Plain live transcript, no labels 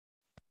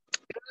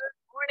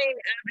Morning,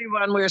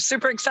 everyone. We're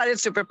super excited,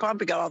 super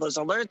pumped. We got all those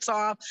alerts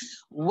off.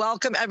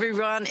 Welcome,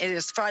 everyone. It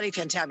is Friday,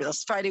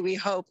 Fantabulous Friday. We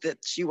hope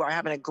that you are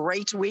having a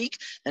great week.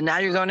 And now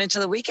you're going into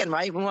the weekend,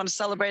 right? We want to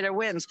celebrate our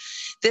wins.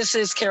 This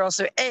is Carol,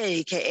 so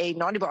AKA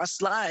Naughty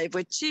Boss, live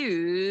with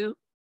you.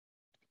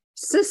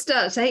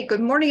 Sisters. Hey,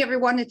 good morning,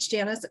 everyone. It's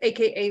Janice,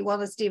 AKA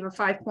Wellness Diva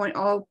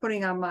 5.0,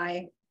 putting on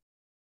my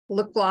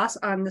lip gloss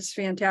on this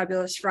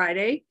Fantabulous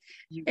Friday.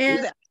 You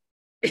do that.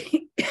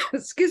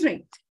 Excuse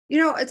me. You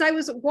know, as I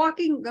was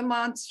walking the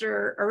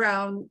monster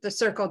around the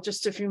circle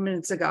just a few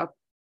minutes ago,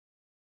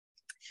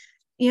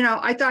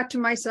 I thought to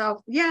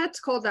myself, yeah, it's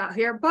cold out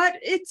here, but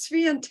it's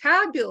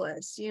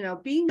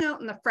fantabulous. Being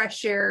out in the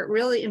fresh air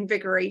really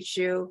invigorates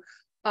you.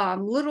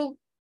 Little,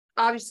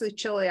 obviously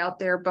chilly out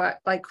there, but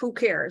like, who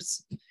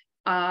cares?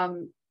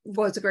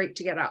 Was great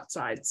to get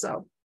outside.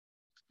 So.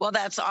 Well,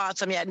 that's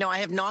awesome. Yeah, no, I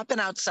have not been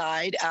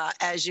outside.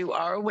 As you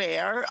are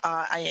aware,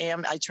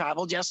 I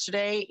traveled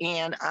yesterday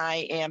and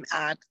I am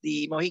at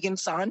the Mohegan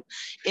Sun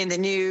in the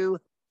new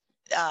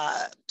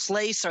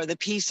place or the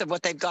piece of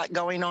what they've got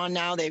going on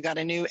now. They've got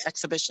a new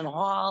exhibition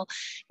hall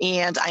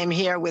and I'm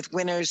here with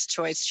Winners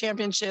Choice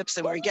Championships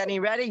and we're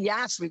getting ready.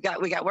 Yes, we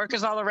got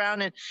workers all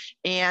around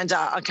and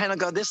I'll kind of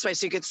go this way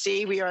so you could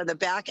see we are at the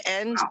back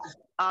end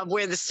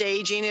where the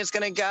staging is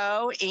going to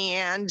go.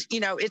 And,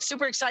 it's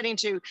super exciting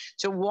to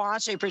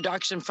watch a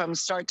production from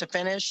start to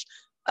finish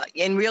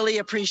and really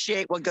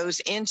appreciate what goes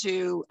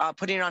into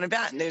putting on an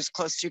event. And there's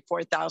close to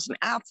 4,000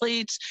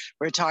 athletes.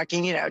 We're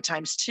talking,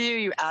 times two,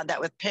 you add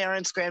that with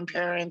parents,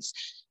 grandparents,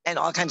 and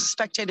all kinds of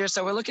spectators.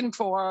 So we're looking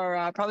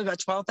for probably about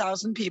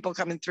 12,000 people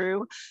coming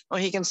through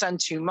Mohegan Sun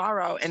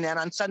tomorrow. And then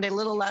on Sunday, a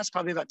little less,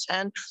 probably about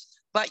 10.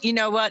 But you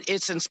know what?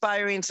 It's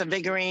inspiring, it's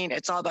invigorating.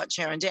 It's all about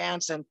cheer and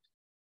dance. And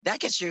that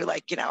gets you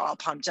all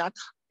pumped up.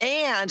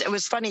 And it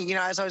was funny,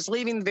 as I was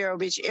leaving the Vero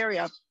Beach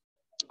area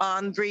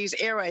on Breeze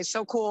Airways,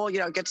 so cool,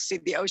 get to see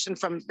the ocean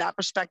from that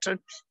perspective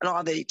and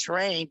all the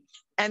terrain.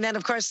 And then,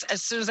 of course,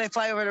 as soon as I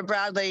fly over to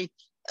Bradley,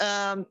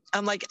 I'm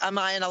like, am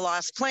I in a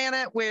lost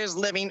planet? Where's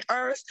living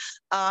Earth?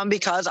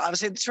 Because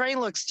obviously the terrain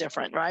looks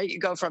different, right? You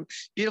go from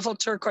beautiful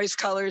turquoise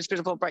colors,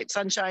 beautiful bright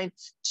sunshine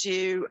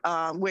to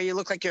where you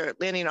look like you're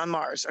landing on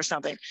Mars or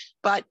something.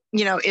 But,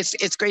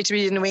 it's great to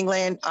be in New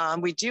England.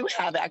 We do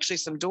have actually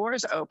some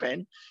doors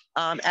open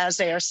as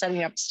they are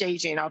setting up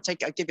staging. I'll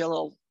give you a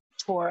little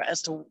tour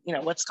as to,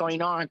 what's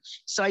going on.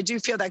 So I do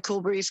feel that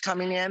cool breeze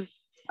coming in.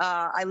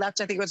 I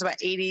left, I think it was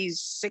about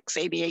 86,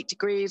 88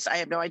 degrees. I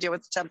have no idea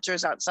what the temperature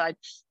is outside.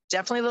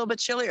 Definitely a little bit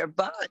chillier,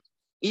 but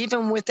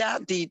even with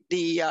that, the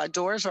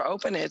doors are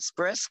open. It's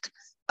brisk,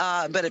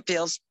 but it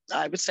feels,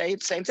 I would say,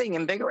 the same thing,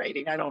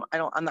 invigorating.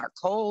 I'm not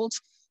cold.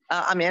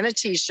 I'm in a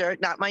t-shirt,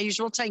 not my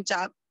usual tank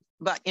top,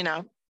 but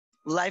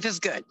life is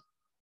good.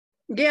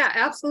 Yeah,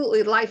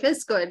 absolutely. Life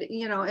is good,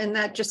 and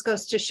that just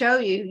goes to show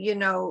you,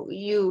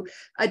 you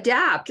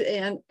adapt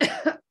and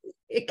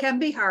it can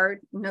be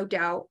hard, no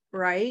doubt.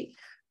 Right.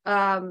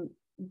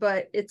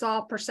 But it's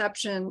all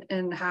perception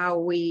and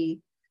how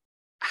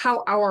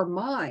our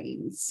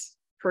minds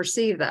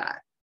perceive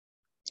that.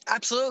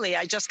 Absolutely.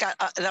 I just got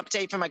an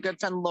update from my good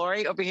friend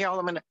Lori over here.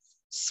 I'm going to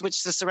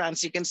switch this around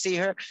so you can see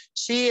her.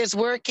 She is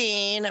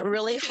working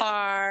really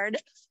hard.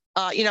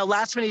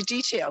 Last minute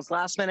details,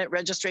 last minute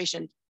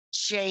registration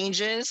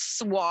changes,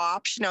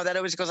 swaps. That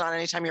always goes on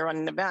anytime you're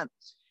running an event.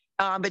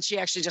 But she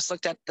actually just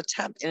looked at the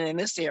temp in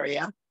this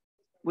area,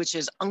 which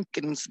is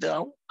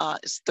Unkinsville,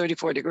 it's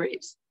 34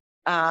 degrees.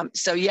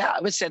 So yeah,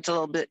 I would say it's a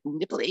little bit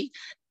nipply.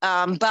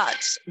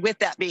 But with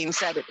that being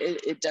said,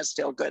 it does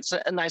feel good. So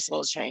a nice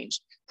little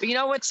change. But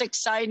what's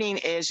exciting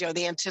is,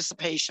 the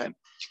anticipation.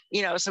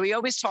 So we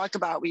always talk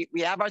about, we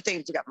have our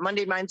things. We got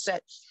Monday Mindset,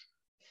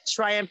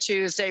 Triumph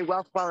Tuesday,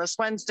 Wealth Wellness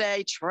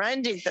Wednesday,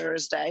 Trending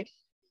Thursday.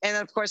 And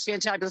then of course,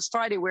 Fantabulous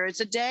Friday, where it's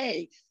a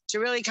day to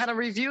really kind of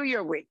review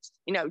your week.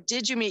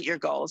 Did you meet your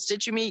goals?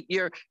 Did you meet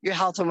your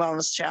health and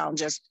wellness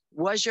challenges?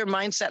 Was your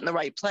mindset in the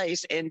right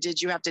place? And did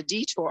you have to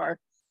detour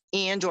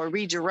and or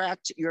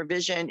redirect your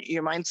vision,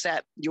 your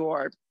mindset,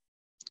 your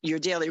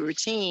daily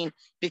routine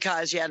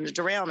because you had a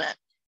derailment?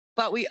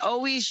 But we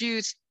always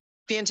use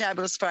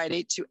Fantabulous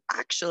Friday to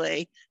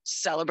actually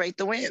celebrate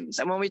the wins.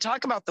 And when we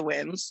talk about the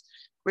wins,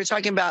 we're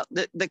talking about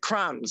the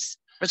crumbs.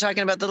 We're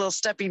talking about the little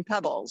stepping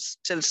pebbles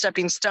to the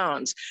stepping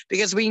stones,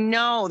 because we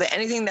know that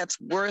anything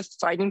that's worth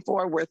fighting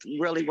for, worth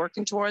really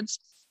working towards,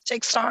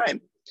 takes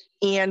time.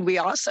 And we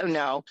also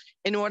know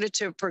in order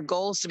for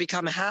goals to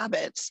become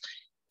habits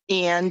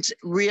and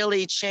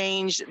really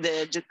change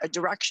the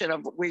direction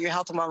of where your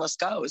health and wellness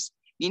goes,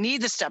 you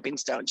need the stepping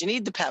stones, you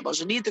need the pebbles,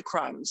 you need the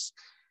crumbs,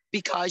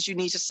 because you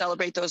need to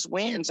celebrate those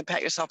wins and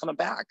pat yourself on the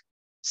back.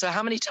 So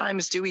how many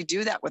times do we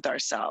do that with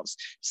ourselves?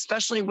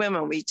 Especially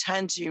women, we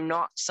tend to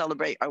not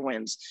celebrate our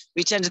wins.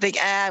 We tend to think,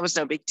 it was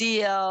no big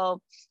deal.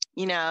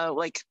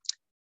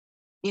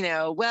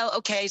 Well,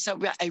 okay, so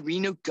I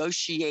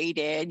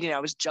renegotiated, I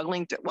was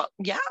juggling through. Well,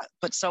 yeah,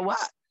 but so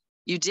what?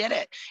 You did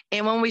it.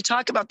 And when we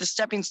talk about the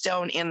stepping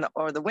stone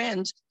or the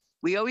wind,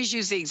 we always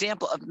use the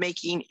example of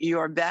making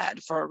your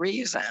bed for a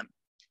reason,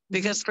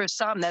 because for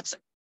some, that's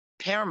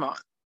paramount.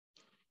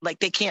 like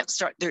they can't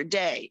start their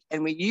day.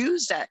 And we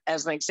use that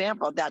as an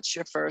example. That's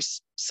your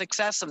first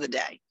success of the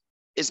day,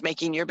 is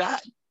making your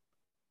bed.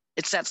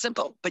 It's that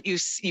simple, but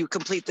you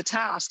complete the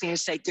task and you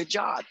say, good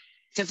job.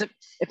 Because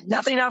if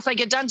nothing else I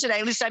get done today,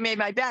 at least I made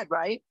my bed,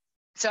 right?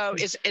 So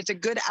it's a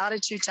good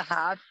attitude to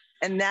have.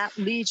 And that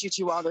leads you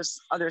to all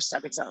those other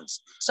stepping stones.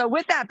 So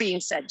with that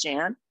being said,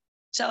 Jan,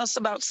 tell us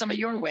about some of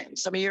your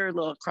wins, some of your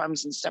little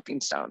crumbs and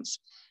stepping stones.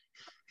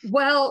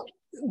 Well,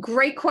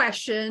 great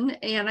question.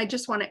 And I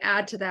just want to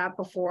add to that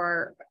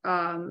before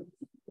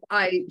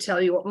I tell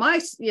you what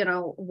my,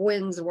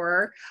 wins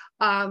were.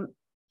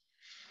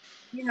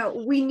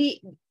 We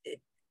need,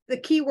 the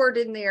key word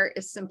in there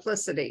is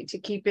simplicity, to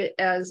keep it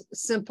as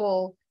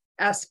simple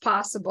as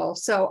possible.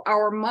 So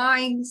our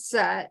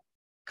mindset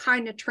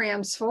kind of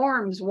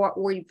transforms what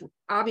we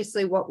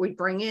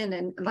bring in,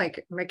 and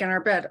like making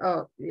our bed.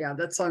 Oh yeah,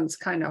 that sounds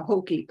kind of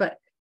hokey, but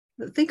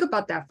think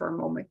about that for a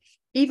moment.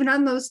 Even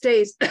on those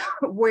days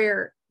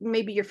where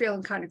maybe you're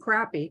feeling kind of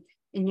crappy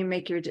and you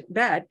make your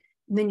bed,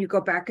 and then you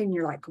go back and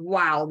you're like,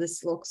 wow,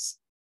 this looks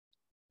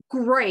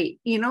great,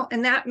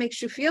 and that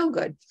makes you feel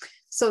good.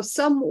 So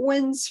some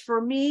wins for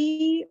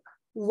me,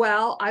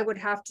 well, I would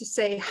have to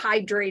say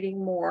hydrating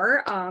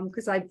more,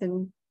 because I've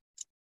been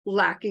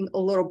lacking a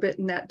little bit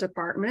in that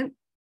department.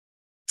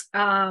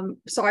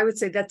 So I would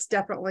say that's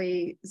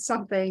definitely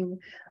something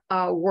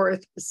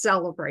worth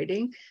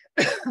celebrating,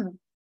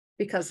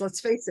 because let's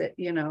face it,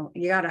 you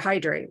got to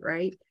hydrate,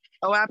 right?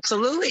 Oh,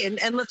 absolutely.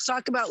 And let's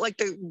talk about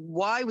like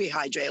why we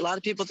hydrate. A lot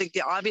of people think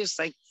the obvious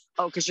thing,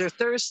 oh, because you're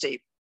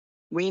thirsty.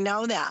 We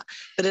know that,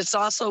 but it's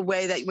also a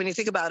way that when you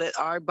think about it,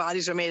 our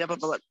bodies are made up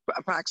of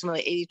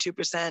approximately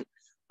 82%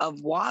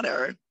 of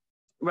water,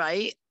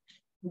 right?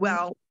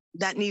 Well,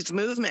 that needs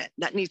movement,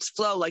 that needs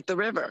flow, like the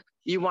river.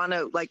 You want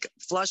to like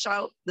flush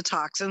out the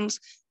toxins.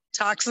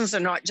 Toxins are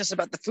not just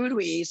about the food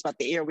we eat, but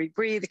the air we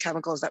breathe, the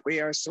chemicals that we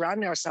are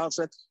surrounding ourselves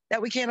with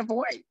that we can't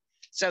avoid.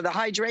 So the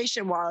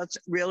hydration, while it's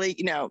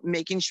really,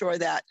 making sure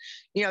that,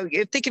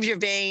 you think of your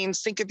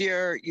veins, think of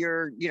your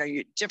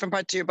different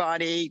parts of your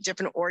body,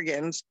 different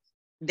organs,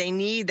 they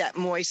need that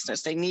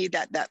moistness. They need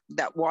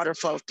that water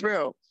flow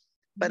through.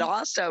 But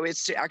also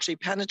it's to actually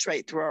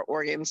penetrate through our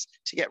organs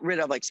to get rid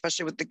of, like,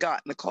 especially with the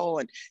gut and the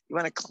colon, you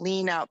want to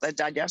clean out the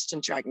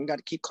digestion tract and got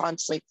to keep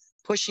constantly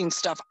pushing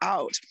stuff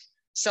out.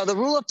 So the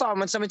rule of thumb,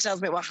 when somebody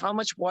tells me, well, how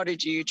much water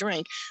do you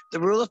drink? The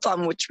rule of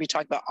thumb, which we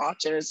talk about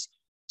often, is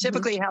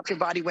typically half your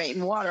body weight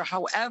in water.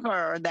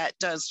 However, that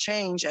does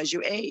change as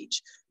you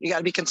age. You got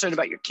to be concerned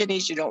about your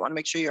kidneys. You don't want to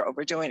make sure you're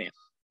overdoing it.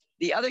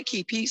 The other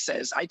key piece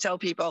is I tell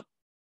people,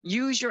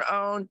 use your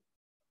own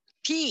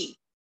pee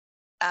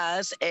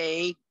as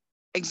a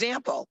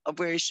example of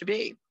where you should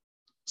be.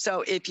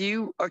 So if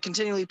you are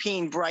continually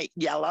peeing bright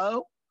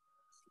yellow,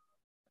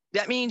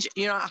 that means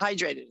you're not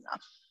hydrated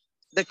enough.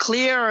 The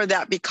clearer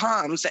that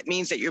becomes, that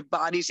means that your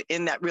body's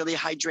in that really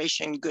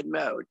hydration good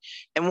mode.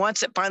 And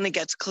once it finally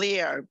gets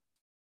clear,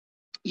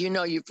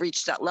 you've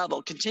reached that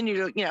level.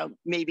 Continue to,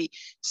 maybe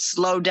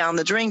slow down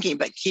the drinking,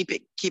 but keep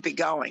it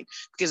going,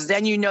 because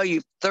then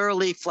you've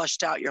thoroughly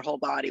flushed out your whole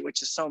body,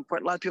 which is so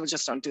important. A lot of people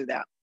just don't do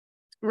that.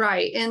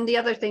 Right. And the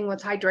other thing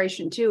with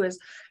hydration too is,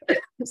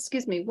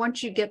 excuse me,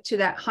 once you get to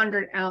that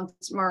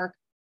 100-ounce mark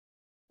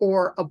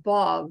or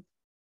above,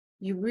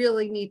 you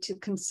really need to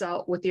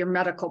consult with your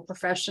medical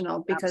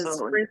professional, because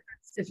for instance,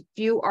 if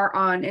you are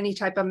on any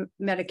type of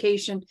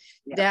medication,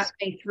 that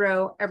may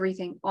throw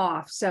everything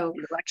off. So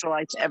your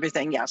electrolytes,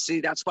 everything. Yeah. See,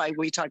 that's why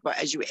we talk about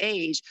as you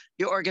age,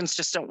 your organs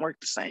just don't work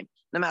the same.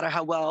 No matter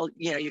how well,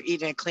 you're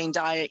eating a clean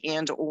diet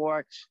and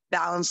or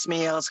balanced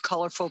meals,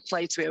 colorful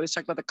plates. We always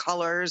talk about the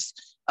colors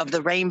of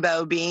the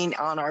rainbow being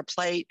on our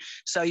plate.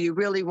 So you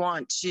really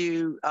want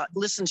to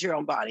listen to your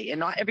own body, and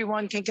not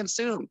everyone can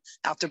consume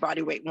after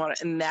body weight water,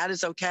 and that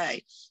is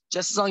okay.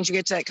 Just as long as you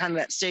get to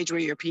that stage where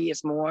your pee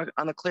is more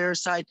on the clearer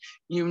side,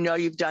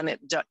 you've done it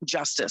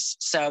justice.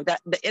 So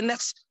that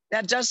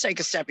does take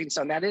a stepping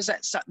stone. That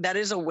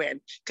is a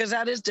win, because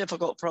that is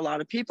difficult for a lot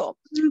of people.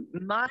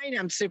 Mine,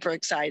 I'm super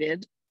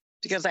excited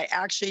because I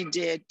actually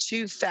did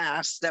 2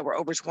 fasts that were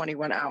over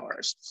 21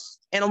 hours.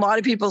 And a lot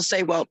of people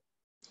say, well,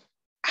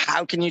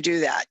 how can you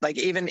do that? Like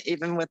even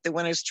with the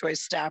Winner's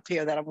Choice staff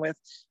here that I'm with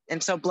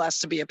and so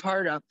blessed to be a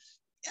part of,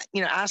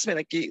 ask me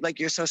like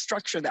you're so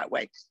structured that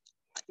way.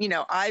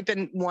 I've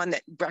been one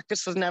that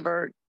breakfast was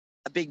never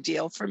a big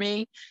deal for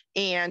me.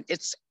 And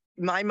it's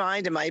my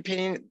mind, in my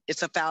opinion,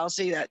 it's a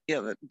fallacy that,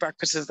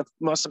 breakfast is the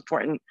most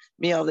important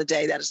meal of the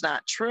day. That is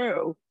not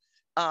true.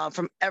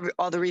 From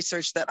all the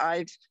research that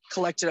I've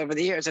collected over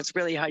the years, it's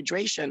really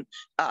hydration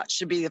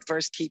should be the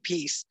first key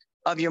piece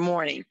of your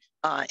morning.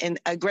 And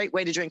a great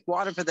way to drink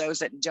water for those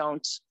that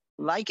don't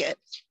like it,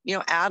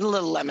 add a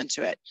little lemon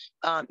to it.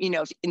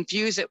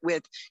 Infuse it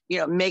with,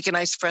 make a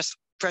nice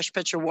fresh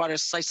pitcher of water,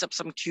 slice up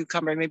some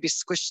cucumber, maybe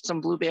squish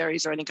some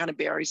blueberries or any kind of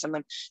berries, and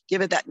then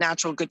give it that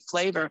natural good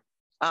flavor.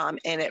 And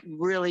it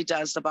really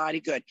does the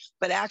body good.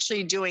 But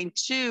actually doing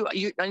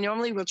 2, I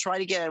normally will try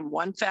to get in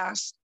 1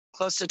 fast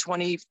close to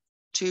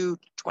 22,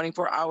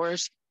 24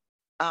 hours.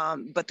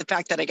 But the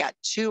fact that I got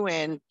 2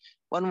 in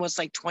One was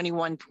like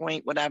 21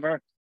 point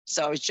whatever.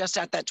 So I was just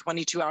at that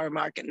 22-hour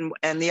mark,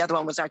 and the other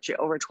one was actually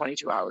over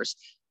 22 hours.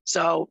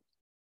 So,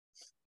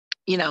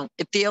 you know,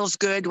 it feels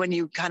good when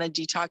you kind of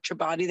detox your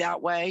body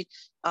that way.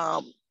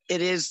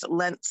 It is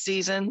Lent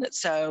season.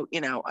 So, you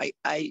know, a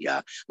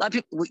lot of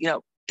people, you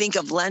know, think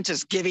of Lent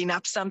as giving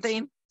up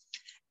something.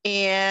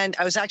 And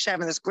I was actually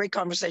having this great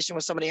conversation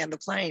with somebody on the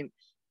plane,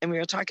 and we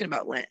were talking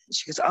about Lent.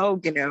 She goes, oh,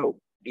 you know,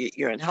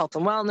 you're in health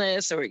and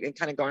wellness, so we're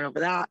kind of going over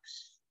that.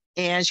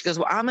 And she goes,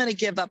 well, I'm going to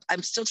give up.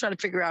 I'm still trying to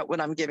figure out what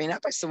I'm giving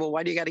up. I said, well,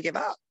 why do you got to give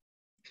up?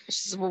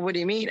 She said, well, what do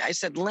you mean? I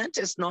said, Lent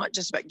is not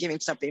just about giving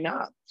something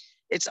up.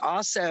 It's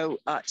also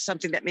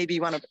something that maybe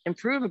you want to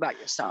improve about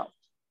yourself.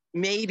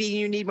 Maybe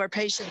you need more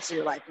patience in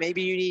your life.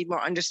 Maybe you need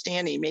more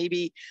understanding.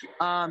 Maybe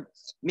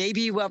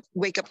you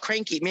wake up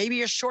cranky. Maybe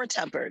you're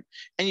short-tempered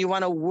and you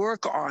want to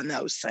work on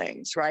those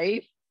things,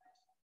 right?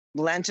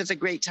 Lent is a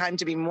great time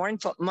to be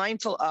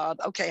mindful of,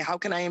 okay, how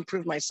can I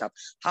improve myself?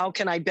 How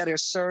can I better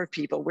serve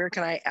people? Where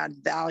can I add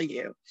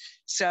value?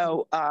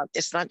 So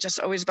it's not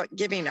just always about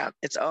giving up.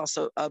 It's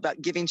also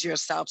about giving to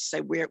yourself to say,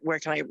 where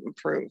can I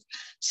improve?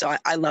 So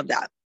I love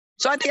that.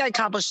 So I think I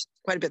accomplished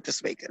quite a bit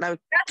this week, and I was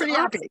pretty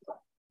happy.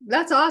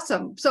 That's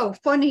awesome. So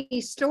funny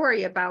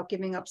story about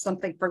giving up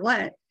something for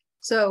Lent.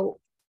 So,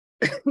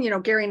 you know,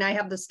 Gary and I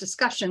have this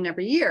discussion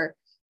every year.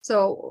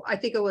 So I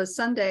think it was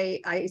Sunday,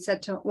 I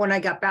said to, when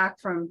I got back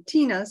from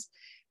Tina's,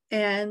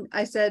 and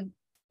I said,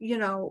 you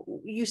know,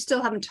 you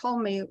still haven't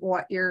told me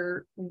what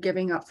you're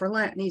giving up for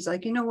Lent. And he's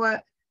like, you know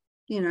what,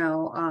 you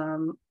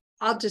know,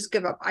 I'll just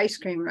give up ice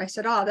cream. And I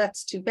said, oh,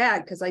 that's too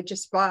bad, because I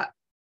just bought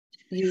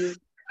you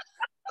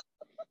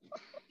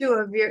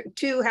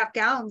 2.5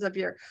 gallons of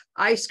your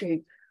ice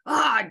cream.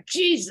 Oh,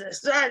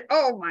 Jesus,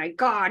 oh my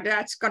God,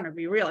 that's going to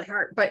be really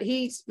hard. But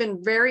he's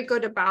been very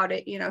good about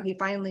it. You know, he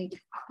finally,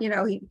 you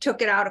know, he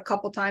took it out a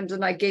couple times,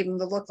 and I gave him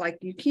the look like,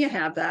 you can't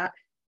have that.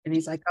 And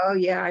he's like, oh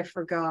yeah, I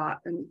forgot,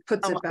 and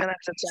puts it back.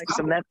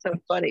 That's so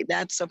funny.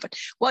 That's so funny.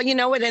 Well, you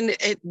know what? And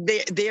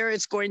there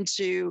is going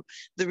to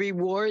the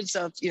rewards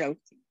of, you know,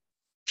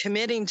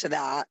 committing to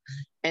that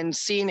and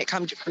seeing it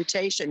come to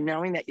fruition,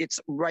 knowing that it's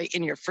right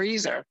in your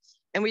freezer.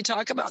 And we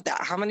talk about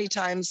that. How many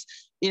times,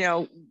 you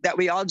know, that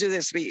we all do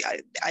this.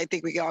 I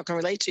think we all can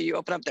relate to. You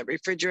open up that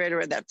refrigerator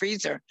or that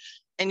freezer,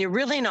 and you're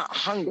really not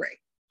hungry,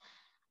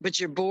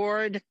 but you're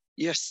bored,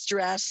 you're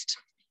stressed,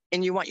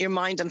 and you want your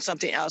mind on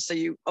something else. So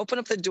you open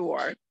up the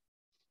door,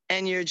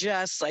 and you're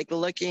just like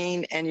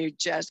looking, and you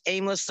just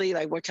aimlessly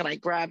like, what can I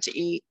grab to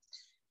eat?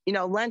 You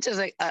know, Lent is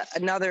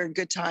another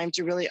good time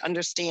to really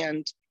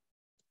understand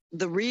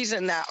the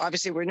reason that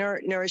obviously we're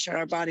nourishing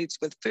our bodies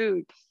with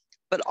food,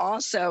 but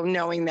also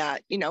knowing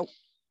that, you know,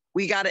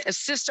 we got to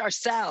assist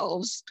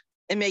ourselves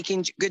in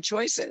making good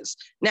choices.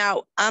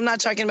 Now, I'm not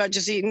talking about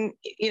just eating,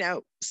 you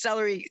know,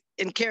 celery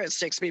and carrot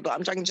sticks, people.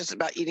 I'm talking just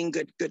about eating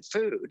good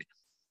food,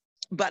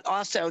 but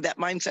also that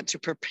mindset to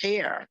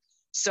prepare.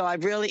 So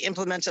I've really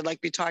implemented, like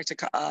we talked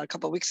a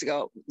couple of weeks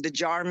ago, the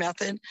jar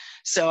method.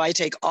 So I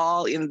take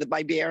all in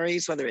my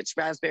berries, whether it's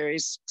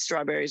raspberries,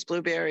 strawberries,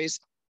 blueberries,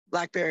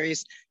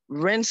 blackberries,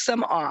 rinse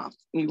them off.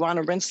 You want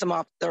to rinse them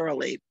off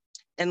thoroughly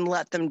and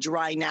let them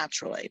dry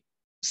naturally.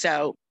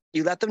 So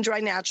you let them dry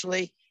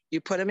naturally,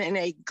 you put them in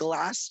a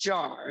glass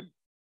jar,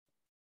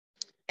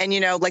 and,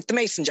 you know, like the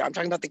mason jar, I'm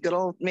talking about the good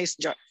old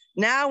mason jar.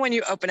 Now, when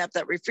you open up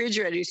that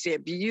refrigerator, you see a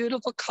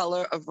beautiful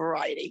color of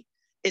variety.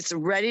 It's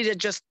ready to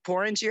just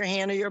pour into your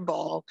hand or your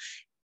bowl.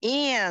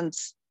 And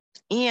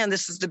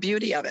this is the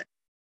beauty of it.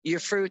 Your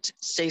fruit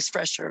stays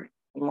fresher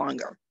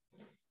longer.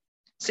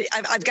 See,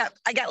 I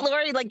got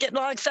Lori like getting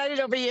all excited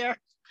over here.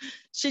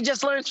 She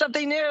just learned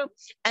something new.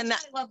 And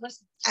that, I love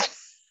listening.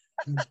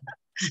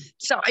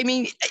 So, I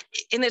mean,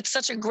 and it's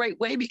such a great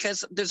way,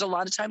 because there's a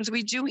lot of times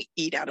we do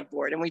eat out of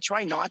boredom, and we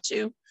try not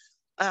to.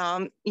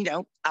 You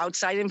know,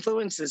 outside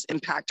influences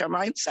impact our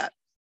mindset.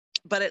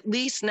 But at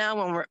least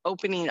now when we're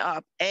opening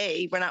up,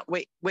 we're not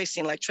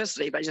wasting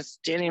electricity by just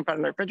standing in front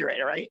of the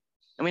refrigerator, right?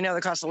 And we know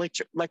the cost of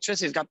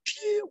electricity has got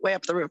way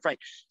up the roof, right?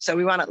 So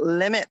we want to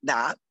limit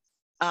that.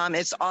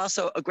 It's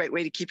also a great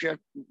way to keep your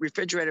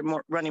refrigerator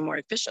running more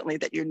efficiently,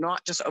 that you're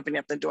not just opening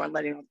up the door and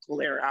letting all the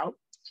cool air out.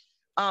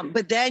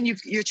 But then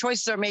your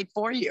choices are made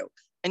for you.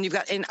 And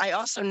and I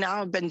also now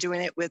have been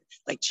doing it with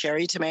like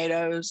cherry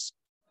tomatoes.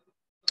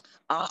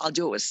 I'll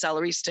do it with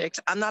celery sticks.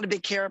 I'm not a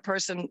big carrot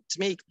person. To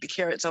me, the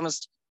carrot's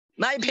almost,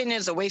 my opinion,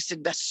 is a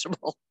wasted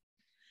vegetable.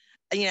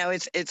 You know,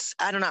 it's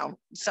I don't know,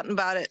 something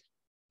about it.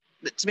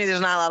 To me,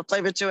 there's not a lot of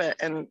flavor to it,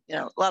 and, you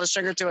know, a lot of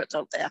sugar to it.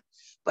 So yeah,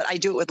 but I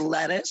do it with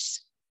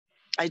lettuce.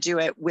 I do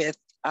it with,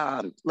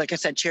 like I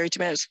said, cherry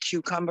tomatoes,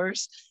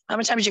 cucumbers. How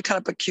many times you cut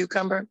up a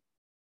cucumber,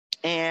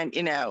 and,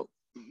 you know,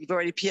 you've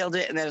already peeled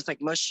it, and then it's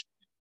like mush?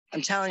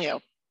 I'm telling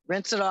you,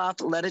 rinse it off,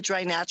 let it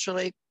dry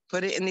naturally.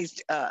 Put it in these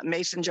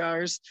mason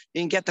jars.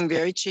 You can get them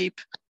very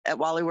cheap at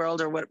Wally World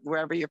or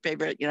wherever your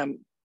favorite, you know,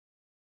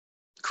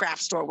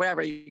 craft store,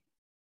 whatever.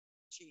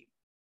 Cheap.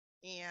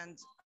 And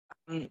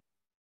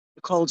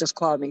Nicole just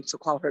called me, so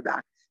call her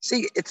back.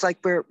 See, it's like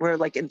we're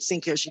like in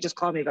sync here. She just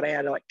called me, but I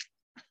had to like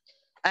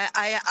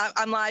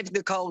I'm live,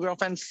 Nicole,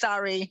 girlfriend.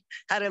 Sorry,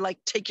 had to like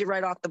take you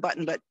right off the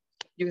button, but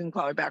you can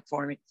call her back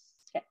for me.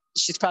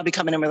 She's probably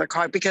coming in with her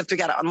car because we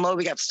got to unload.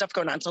 We got stuff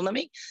going on. So let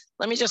me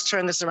just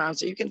turn this around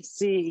so you can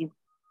see.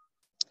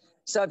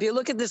 So if you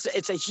look at this,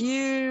 it's a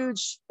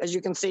huge, as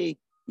you can see,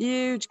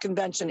 huge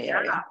convention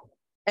area,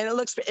 and it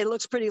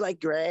looks pretty like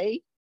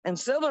gray and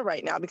silver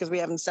right now because we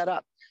haven't set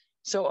up.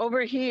 So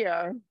over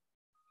here,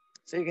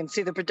 so you can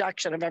see the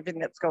production of everything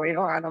that's going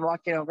on. I'm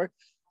walking over.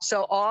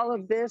 So all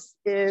of this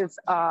is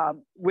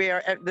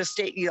where at the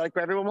state, like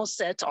where everyone will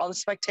sit, all the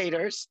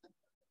spectators.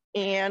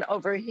 And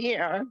over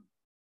here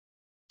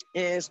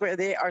is where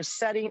they are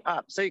setting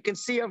up. So you can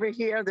see over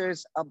here,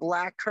 there's a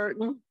black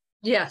curtain.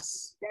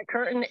 Yes. That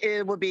curtain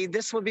will be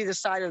the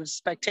side of the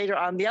spectator.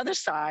 On the other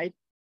side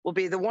will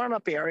be the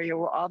warm-up area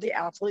where all the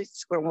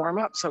athletes will warm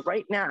up. So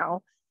right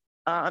now,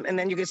 and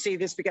then you can see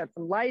this, we got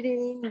some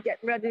lighting,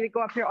 getting ready to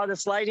go up here. All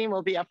this lighting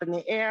will be up in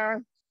the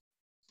air.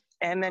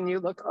 And then you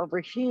look over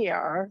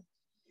here.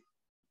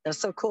 It's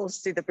so cool to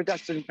see the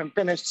production from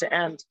finish to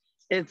end.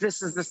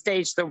 This is the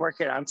stage they're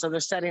working on. So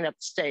they're setting up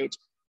the stage.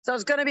 So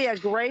it's going to be a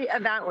great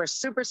event. We're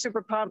super,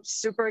 super pumped,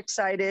 super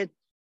excited.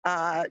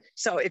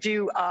 So if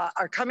you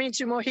are coming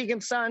to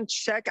Mohegan Sun,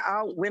 check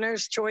out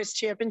Winner's Choice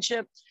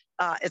Championship.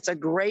 It's a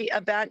great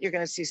event. You're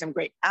going to see some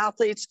great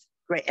athletes,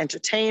 great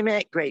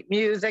entertainment, great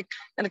music.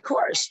 And of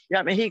course, you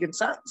got Mohegan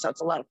Sun. So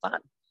it's a lot of fun.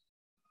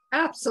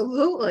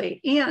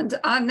 Absolutely. And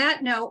on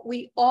that note,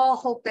 we all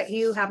hope that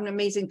you have an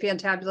amazing,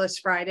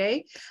 fantabulous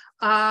Friday.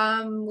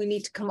 We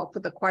need to come up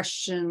with a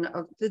question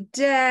of the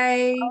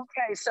day.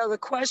 Okay, so the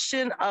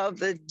question of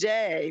the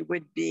day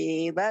would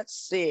be, let's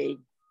see.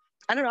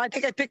 I don't know. I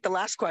think I picked the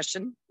last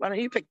question. Why don't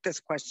you pick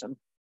this question?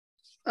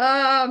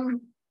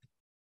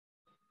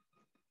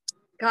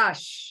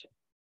 Gosh.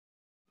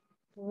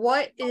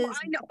 What is...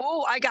 I know.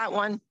 Oh, I got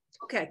one.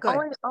 Okay,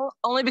 good.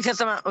 Only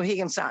because I'm at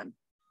Mohegan Sun.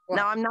 Well,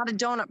 now, I'm not a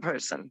donut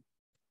person,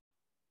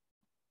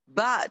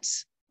 but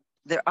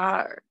there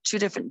are two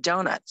different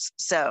donuts.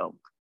 So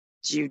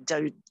do you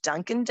do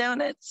Dunkin'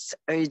 Donuts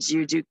or do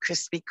you do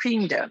Krispy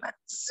Kreme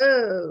donuts?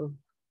 Oh.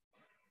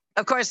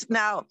 Of course,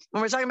 now,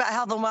 when we're talking about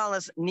health and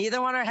wellness,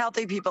 neither one are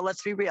healthy people,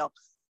 let's be real.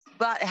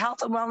 But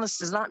health and wellness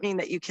does not mean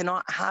that you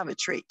cannot have a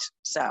treat.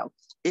 So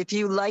if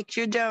you like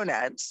your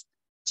donuts,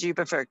 do you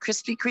prefer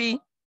Krispy Kreme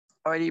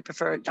or do you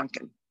prefer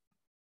Dunkin'?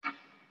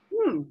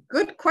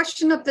 Good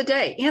question of the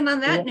day. And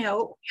on that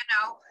note,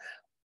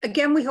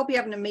 again, we hope you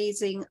have an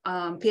amazing,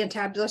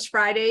 fantabulous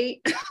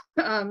Friday.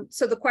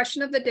 So the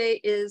question of the day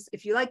is,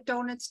 if you like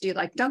donuts, do you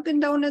like Dunkin'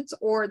 Donuts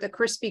or the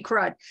Krispy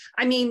Kreme?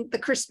 I mean, the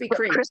Krispy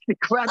Kreme. Krispy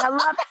Kreme, I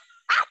love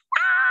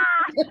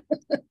it.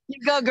 You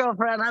go,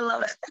 girlfriend, I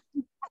love it.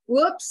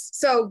 Whoops.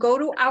 So go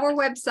to our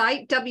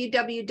website,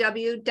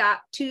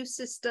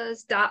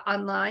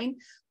 www.twosistas.online.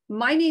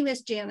 My name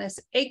is Janice,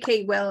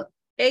 aka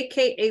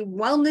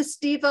Wellness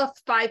Diva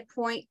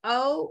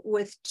 5.0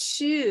 with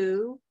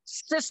two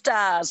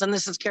sisters. And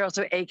this is Carol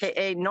Sue,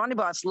 aka Naughty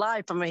Boss,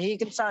 live from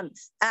Mohegan Sun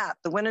at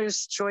the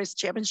Winner's Choice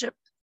Championship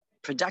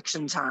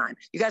production time.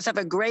 You guys have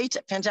a great,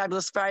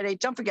 fantabulous Friday.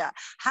 Don't forget,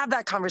 have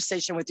that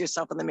conversation with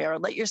yourself in the mirror.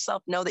 Let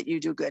yourself know that you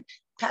do good.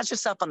 Pat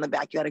yourself on the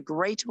back. You had a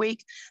great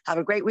week. Have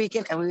a great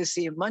weekend. And we will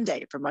see you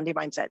Monday for Monday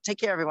Mindset. Take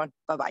care, everyone.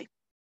 Bye-bye.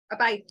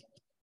 Bye-bye.